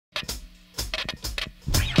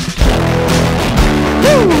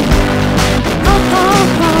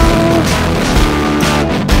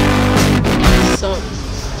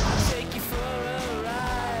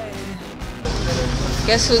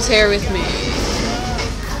Guess who's here with me?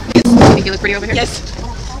 You think you look pretty over here? Yes.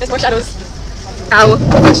 There's more shadows. Ow.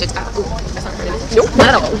 Oh shit. Ow. Ooh, that's not pretty. Nope, not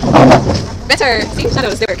at all. Better. See,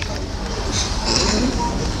 shadows, they work.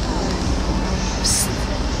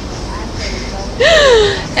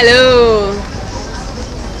 Hello.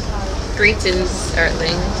 Greetings,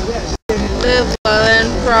 Earthling. Live well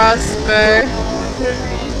and prosper.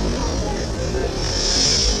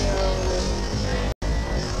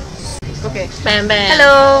 Okay. Bam bam.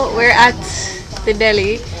 Hello, we're at the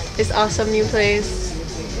deli. This awesome new place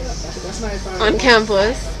on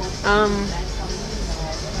campus.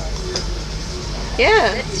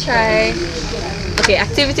 Yeah, let's try. Okay,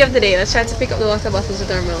 activity of the day. Let's try to pick up the water bottles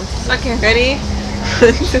with our mouth. Okay. Ready?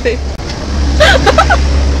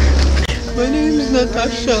 My name is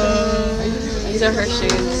Natasha. These are her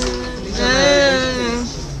shoes.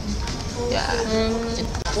 Yeah.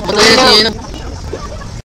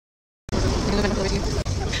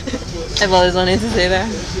 I've always wanted to say that.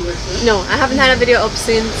 No, I haven't had a video up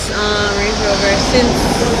since Range Rover. Since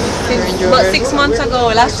about 6 months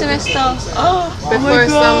ago, last semester. Before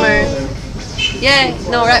summer. Yeah,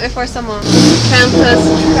 no, right before summer. Campus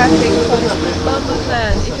traffic police.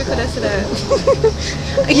 If you could have said that.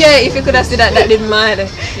 Yeah, if you could have said that, that didn't matter.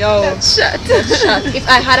 Yo. Shut. If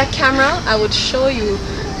I had a camera, I would show you.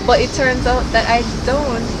 But it turns out that I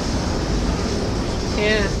don't.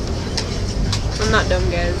 Yeah. I'm not dumb,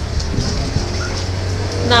 guys.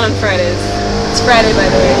 Not on Fridays. It's Friday, by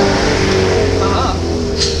the way.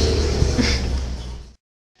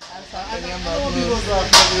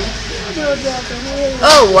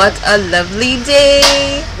 Oh, what a lovely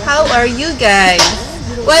day! How are you guys?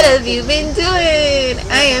 What have you been doing?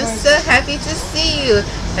 I am so happy to see you.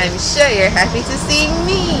 I'm sure you're happy to see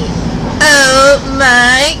me. Oh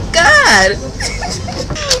my god!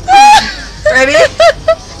 Ready?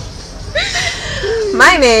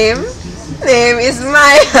 My name is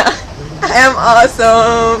Maya. I am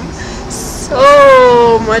awesome.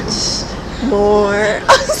 So much more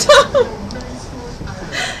awesome.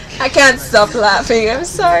 I can't stop laughing. I'm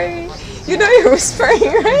sorry. You know you're whispering,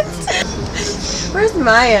 right? Where's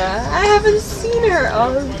Maya? I haven't seen her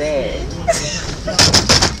all day.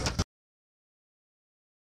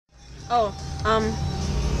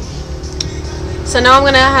 So now I'm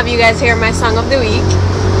gonna have you guys hear my song of the week.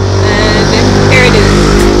 And here it is.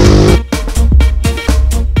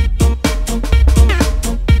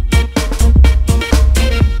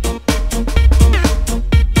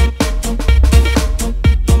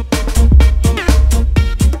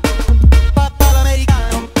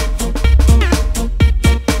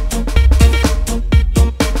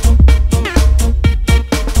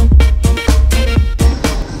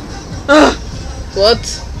 What?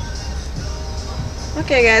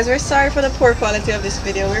 Okay guys, we're sorry for the poor quality of this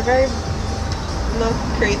video. We're very not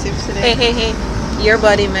creative today. Hey. Your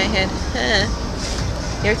body, my head.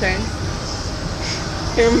 Your turn.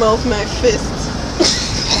 Your mouth, my fist.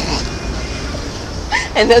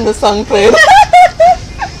 And then the song played.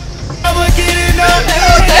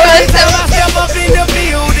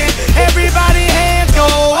 Everybody hands go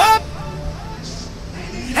up,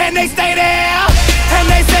 and they stay there, and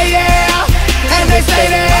they say yeah, and they stay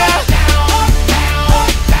there.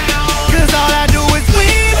 Cause all I do is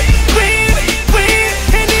win,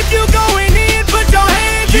 and if you going in, put your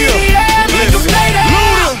hands in the air, make them stay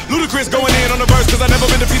there. Ludacris going in on the verse, cause I never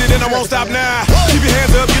been defeated and I won't stop now. Keep your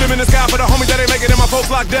hands up, get them in the sky for the homies that ain't making it, my folks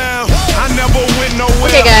locked down. I never went nowhere.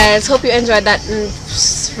 Okay guys, hope you enjoyed that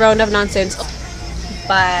round of nonsense.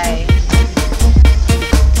 Bye.